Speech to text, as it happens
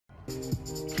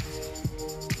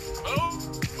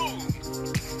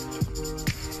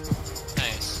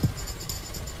Nice.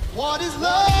 What is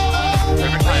love?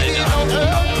 Baby, don't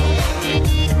hurt me.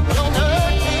 Don't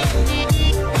hurt me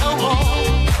no more.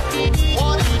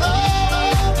 What is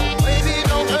love? Baby,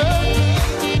 don't hurt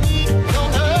me.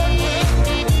 Don't hurt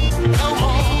me no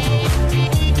more.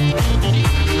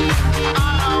 I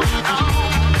know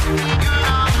you're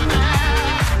not there.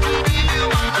 Leave you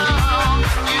alone.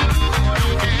 You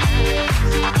don't care.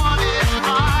 What is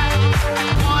right?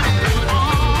 What is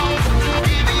wrong?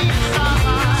 Give me a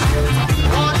sign.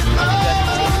 What is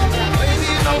love?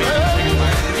 Baby, don't hurt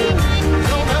me.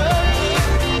 Don't hurt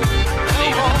me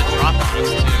no more.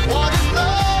 What is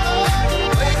love?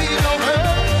 Baby, don't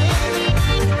hurt me.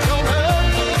 Don't hurt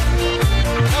me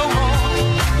no more. Baby, don't hurt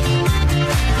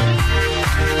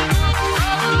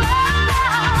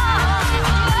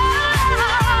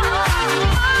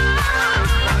me.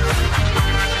 Don't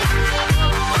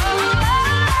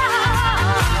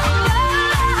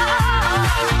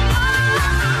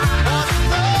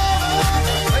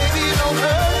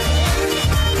hurt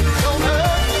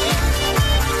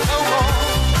me no more.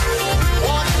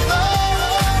 What is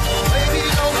love? Baby,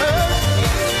 don't hurt me.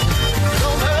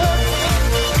 Don't hurt me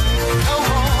no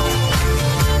more.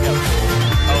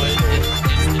 Oh, it's the game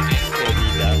called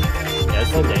yeah,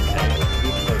 it's called game tag.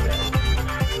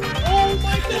 Oh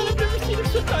my god, I've never seen it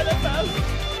so kind of fast.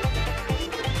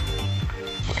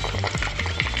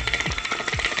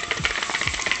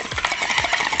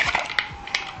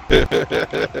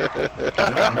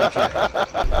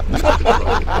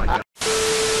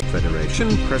 Federation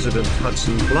President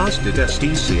Hudson blasted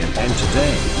SDCNN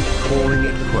today, calling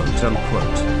it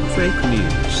quote-unquote fake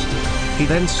news. He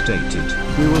then stated,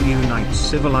 "We will unite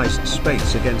civilized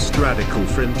space against radical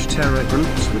fringe terror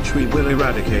groups which we will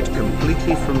eradicate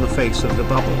completely from the face of the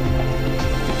bubble."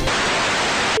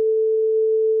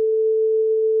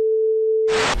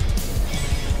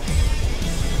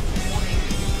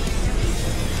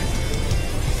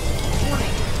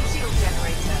 Warning, shield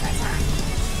generator attack.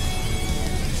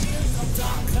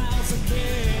 Dark clouds are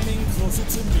getting closer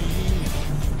to me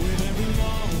with every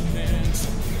moment.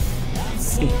 I'm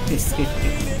so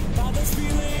excited by this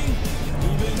feeling,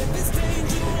 even if it's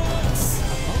dangerous.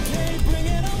 Okay, bring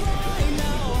it on right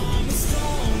now. I'm the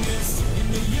strongest in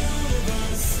the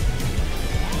universe.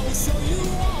 I will show you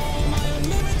all my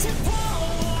unlimited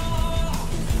power.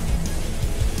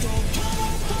 Go come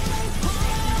on,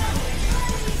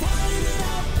 fight it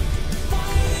up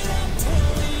till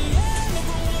the end of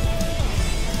the world.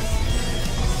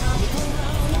 Look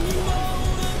around and you know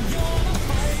that you're not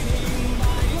fighting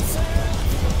by yourself.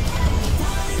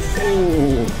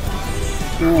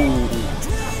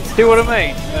 See what I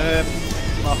mean?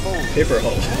 My hole. Paper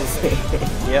hole.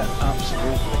 Yeah,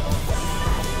 absolutely.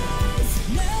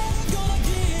 Never gonna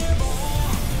give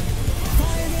up.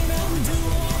 Fighting and do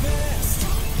our best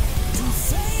to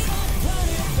save our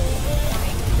planet.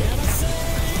 And I say,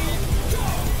 go,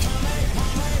 come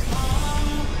on,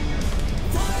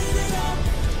 fight it up.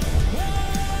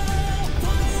 Well,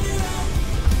 fight it up.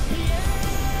 Yeah,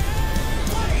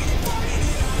 fight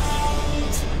it out.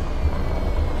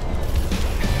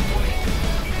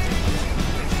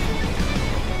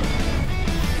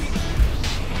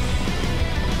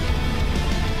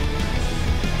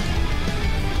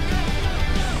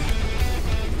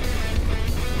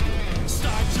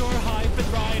 Start your hype and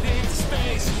ride into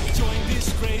space. Join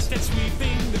this grace that's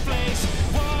sweeping the place.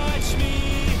 Watch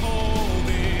me hold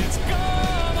it.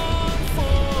 Come on,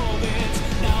 fold it.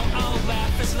 Now I'll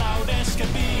laugh as loud as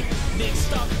can be.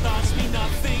 Mixed up thoughts mean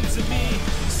nothing to me.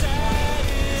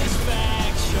 Satisfaction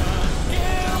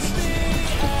kills the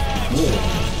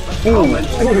action. Our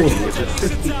mentality is at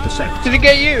 50%. Did it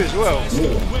get you as well?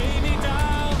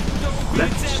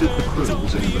 Left Super Cruise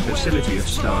in the vicinity of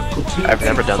Star Cook. I've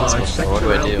never done this before. What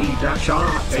do I do?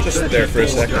 Just sit there for a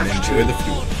second and enjoy the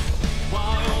fuel.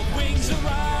 Wild wings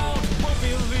around, won't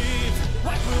believe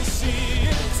what we'll see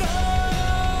inside.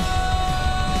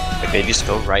 Like they just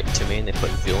go right to me and they put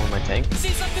fuel in my tank.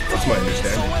 That's my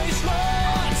understanding.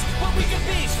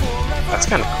 That's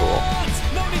kind of cool.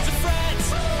 No need to fret,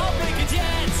 I'll break it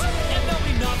yet, and there'll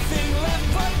be nothing left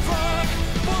but rock.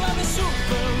 We'll have a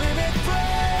super limit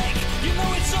break. You know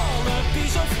it's all a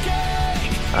piece of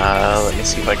cake. Let me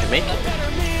see if I can make it.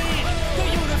 The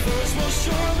universe will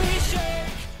surely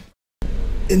shake.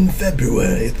 In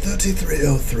February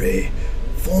 3303,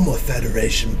 former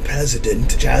Federation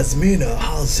President Jasmina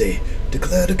Halsey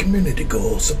declared a community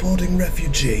goal supporting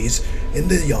refugees in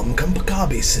the Yom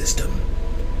Kampakabi system.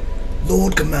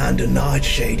 Lord Commander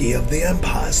Nightshady of the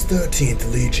Empire's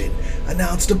 13th Legion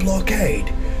announced a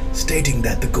blockade, stating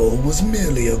that the goal was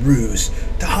merely a ruse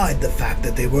to hide the fact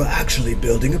that they were actually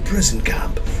building a prison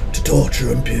camp to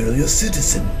torture Imperial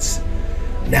citizens.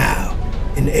 Now,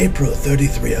 in April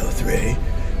 3303,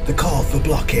 the call for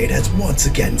blockade has once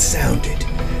again sounded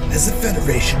as the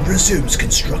Federation resumes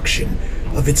construction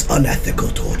of its unethical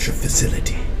torture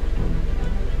facility.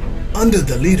 Under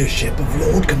the leadership of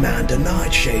Lord Commander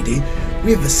Nightshady,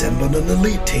 we have assembled an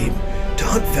elite team to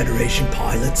hunt Federation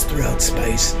pilots throughout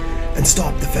space and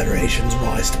stop the Federation's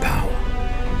rise to power.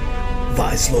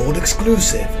 Vice Lord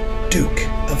Exclusive, Duke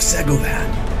of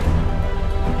Segovan.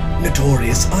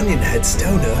 Notorious Onionhead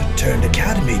Stoner turned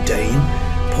Academy Dane,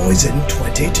 Poison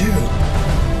 22.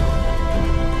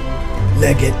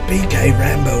 Legate BK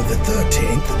Rambo the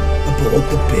 13th aboard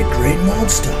the Big Green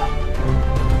Monster.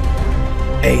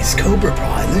 Ace Cobra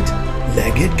Pilot,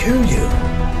 Legate Kuyu.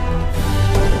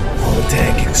 Hull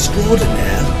Tank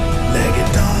Extraordinaire,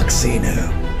 Legate Darksino.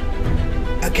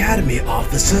 Academy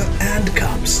Officer and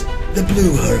Cups, the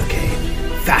Blue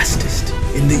Hurricane, fastest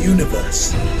in the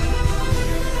universe.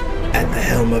 At the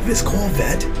helm of his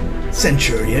Corvette,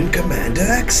 Centurion Commander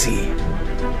Xe.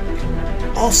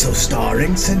 Also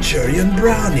starring Centurion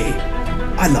Brownie,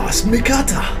 I Lost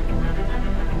Mikata.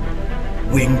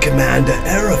 Wing Commander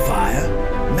Aerofire,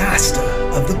 Master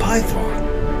of the Python.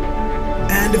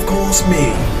 And of course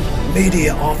me,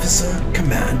 Media Officer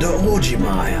Commander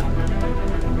OrgyMeyer.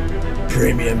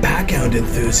 Premium Packhound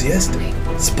Enthusiast,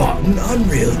 Spartan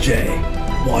Unreal J.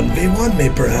 1v1 me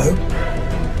bro.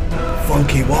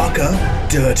 Funky Walker,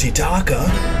 Dirty Talker,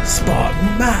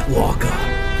 Spartan Matt Walker.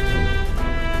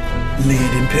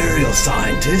 Lead Imperial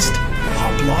Scientist,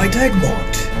 Hoplite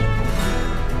Egmont.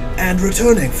 And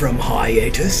returning from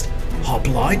hiatus,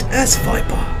 Hoplite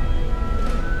S-Viper.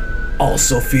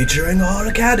 Also featuring our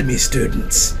Academy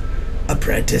students,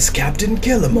 Apprentice Captain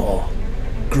Killamore,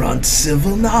 Grunt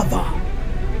Civil Nava,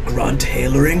 Grunt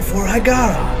Hailering for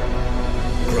Hagara,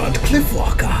 Grunt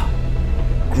Cliffwalker,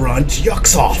 Grunt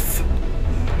Yuxoff,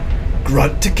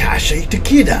 Grunt Takashi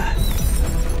Takeda,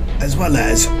 as well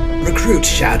as Recruit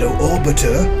Shadow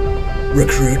Orbiter,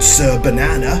 Recruit Sir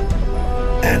Banana,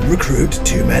 and Recruit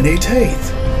Too Many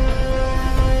Teeth.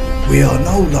 We are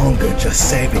no longer just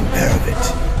saving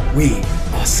Eravate, we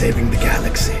are saving the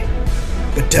galaxy.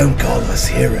 But don't call us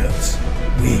heroes,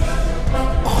 we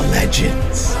are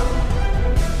legends.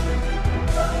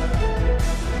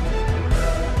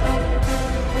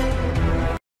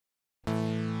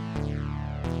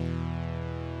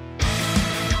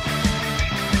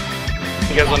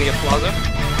 You guys want to get Plaza?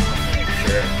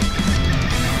 Sure.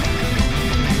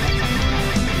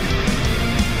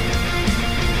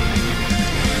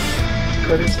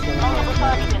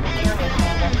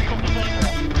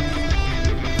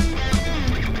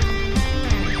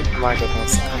 My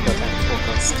goodness, I'm getting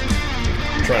focused.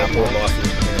 I'm trying to pull him off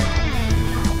your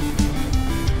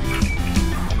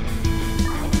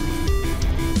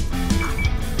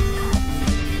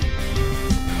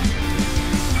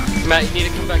Matt, you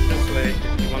need to come back this way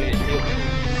if you want to get healed.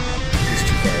 He's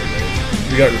too far away.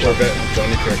 We got Corvette and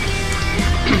Johnny Kirk.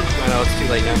 I know, it's too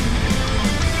late now.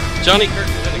 Johnny Kirk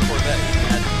is in a Corvette, he's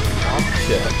mad.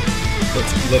 Yeah.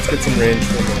 Let's get some range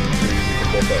from him. We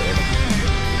can both out him.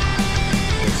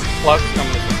 Plaza's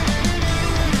coming with me.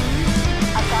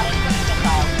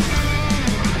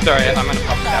 Sorry, I'm gonna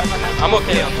pop tap. I'm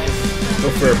okay on this. Go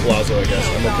for a Plaza, I guess.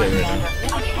 I'm okay right now.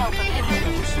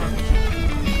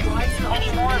 Any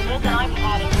more of this and I'm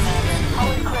adding, Commander.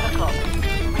 Always critical.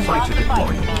 Fight to deploy.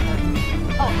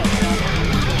 Okay, Commander.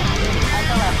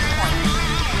 SLF point.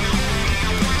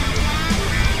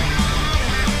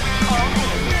 Okay,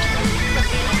 Commander. Let's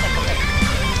be in the thick of it.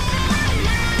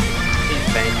 He's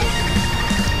banking.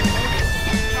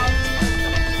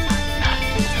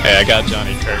 Hey, I got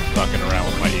Johnny Kirk fucking around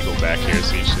with my eagle back here,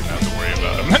 so you shouldn't have to worry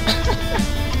about him.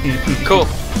 Cool.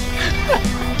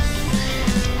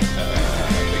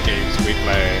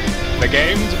 The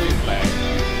games we play.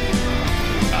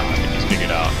 I think he's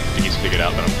figured out. I think he's figured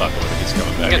out that I'm fucking with him. He's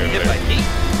coming back I'm over getting hit by there. heat.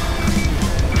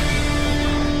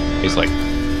 He's like,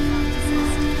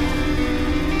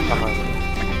 Come on.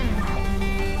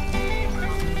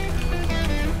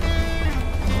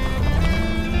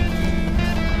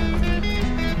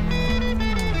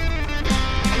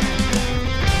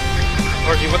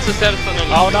 Orgy, what's the status on the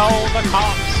oh no, the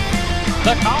cops!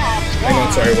 The cops! Hang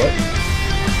on, sorry, what?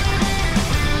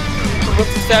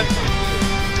 What's the status on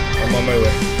I'm on my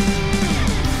way.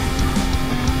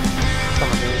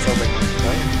 Someone needs something,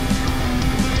 right?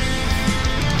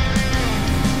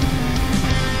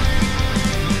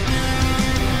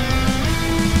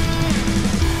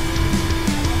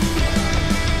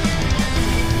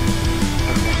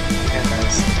 Okay, yeah,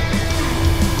 guys.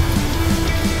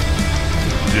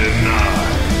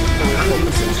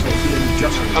 Consortium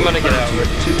just I'm gonna get out.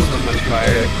 200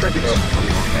 fire. credits on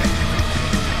your head.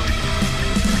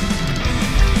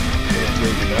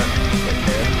 Maybe not.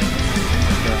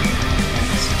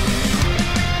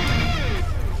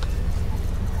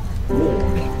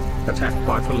 Warning. Attack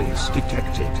by police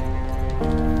detected.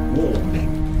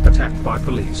 Warning. Attack by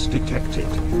police detected.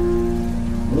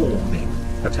 Warning.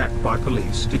 Attack by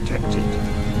police detected.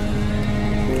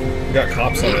 We got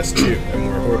cops on us too, and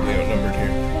we're horribly outnumbered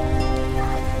here.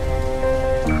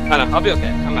 I know, I'll be okay.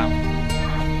 I'm out.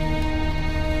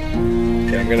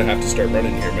 Okay, I'm gonna have to start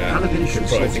running here, Matt. Paladin You should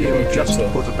probably think about Consortium just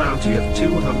yourself. put a bounty of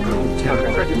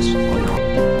 210 credits on your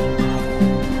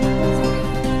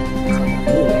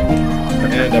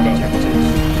And I'm out.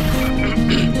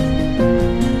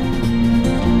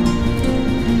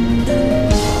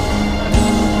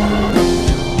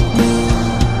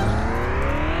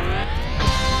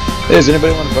 Hey, does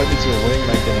anybody want to invite me to a wing?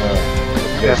 I can,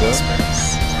 you guys up?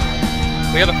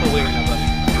 We got a full wing now, buddy.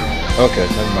 Okay,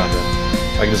 never mind then.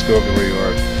 I can just go over to where you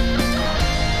are.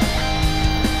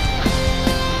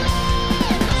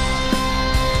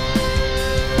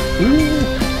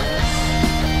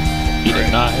 He did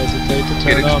not hesitate to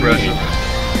Get turn on me. expression.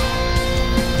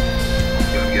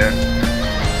 Again.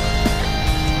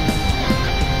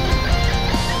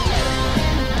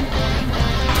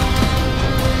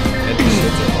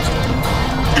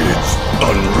 It's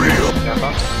unreal.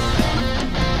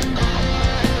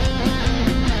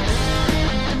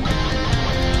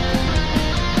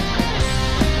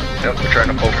 Yep, we're trying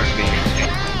to focus me.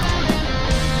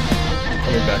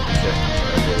 Coming back to get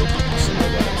some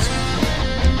more lives.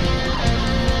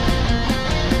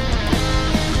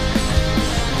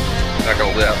 Not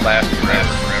gonna let that last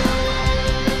forever.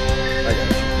 I got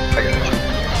you. I got you.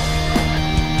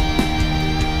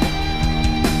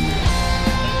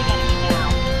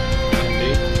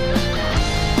 Indeed.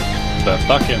 The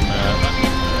fucking,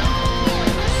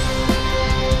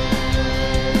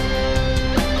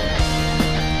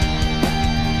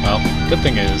 well, good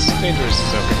thing is, Dangerous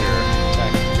is over here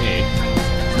attacking me.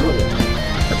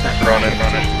 Running.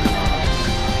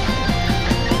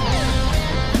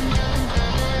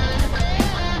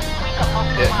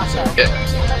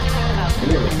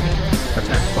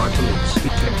 attack by police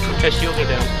detected. Okay, shield me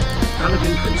down.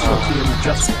 Paladin Consortium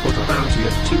just put a bounty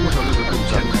of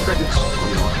 210 credits on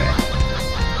your head.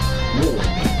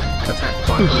 Warning. Attack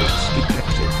by police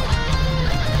detected.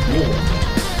 Warning.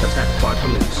 Attack by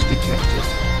police detected.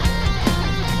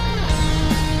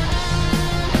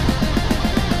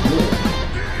 Warning.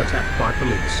 Attack by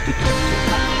police detected.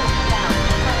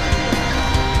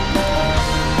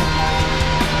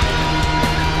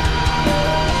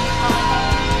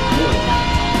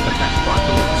 Attack by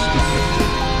police detected.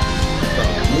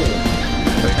 Warning.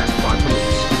 Attack by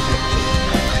police detected.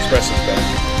 Express is back.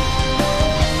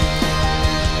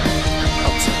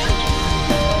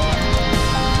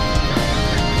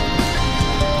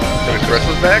 The Express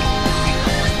was back?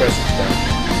 Express is back.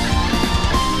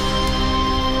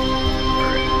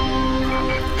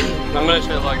 I'm gonna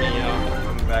try logging you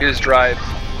out. He just drive.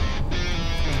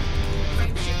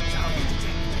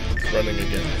 It's running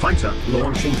again. Fighter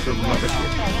launching from mothership.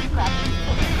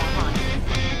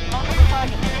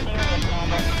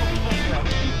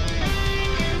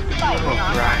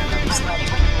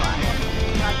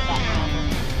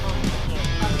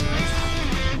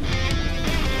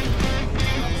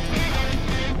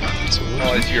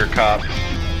 Oh, it's your cop.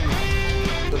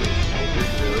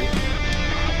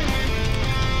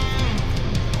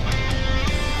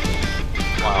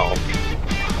 Wow.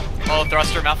 Oh,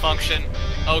 thruster malfunction.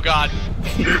 Oh god.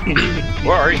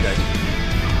 Where are you guys?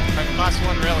 My class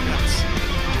 1 railguns.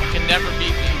 Can never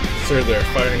beat me. Sir, they're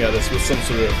firing at us with some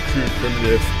sort of crude,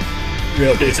 primitive,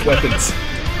 rail-based weapons.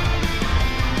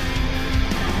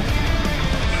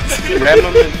 Ram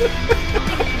them in.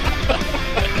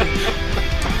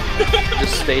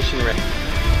 Just station right.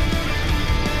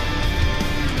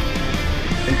 I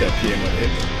think that PM would hit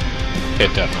me.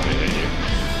 It definitely hit you.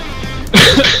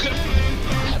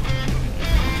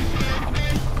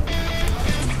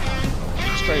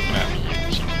 Straighten at me, you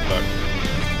cheap fuck.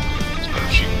 Start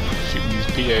shooting these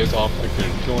PAs off like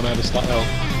they're going out of style.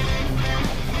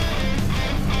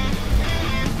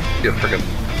 Yeah, freaking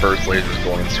burst lasers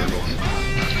going in circles.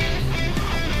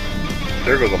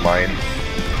 There goes a mine.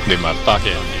 Dude, my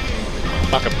fucking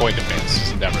point defense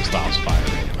just never stops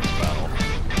firing in this battle.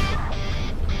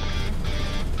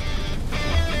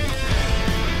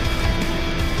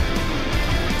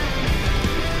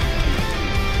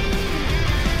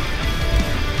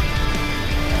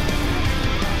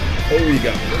 Oh, you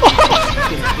got me.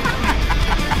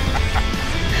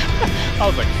 I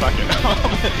was like, fuck it.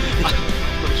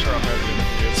 pretty sure I'm heavier than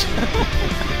he is.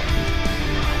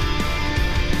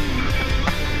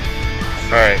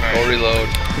 Alright, full reload.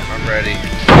 I'm ready.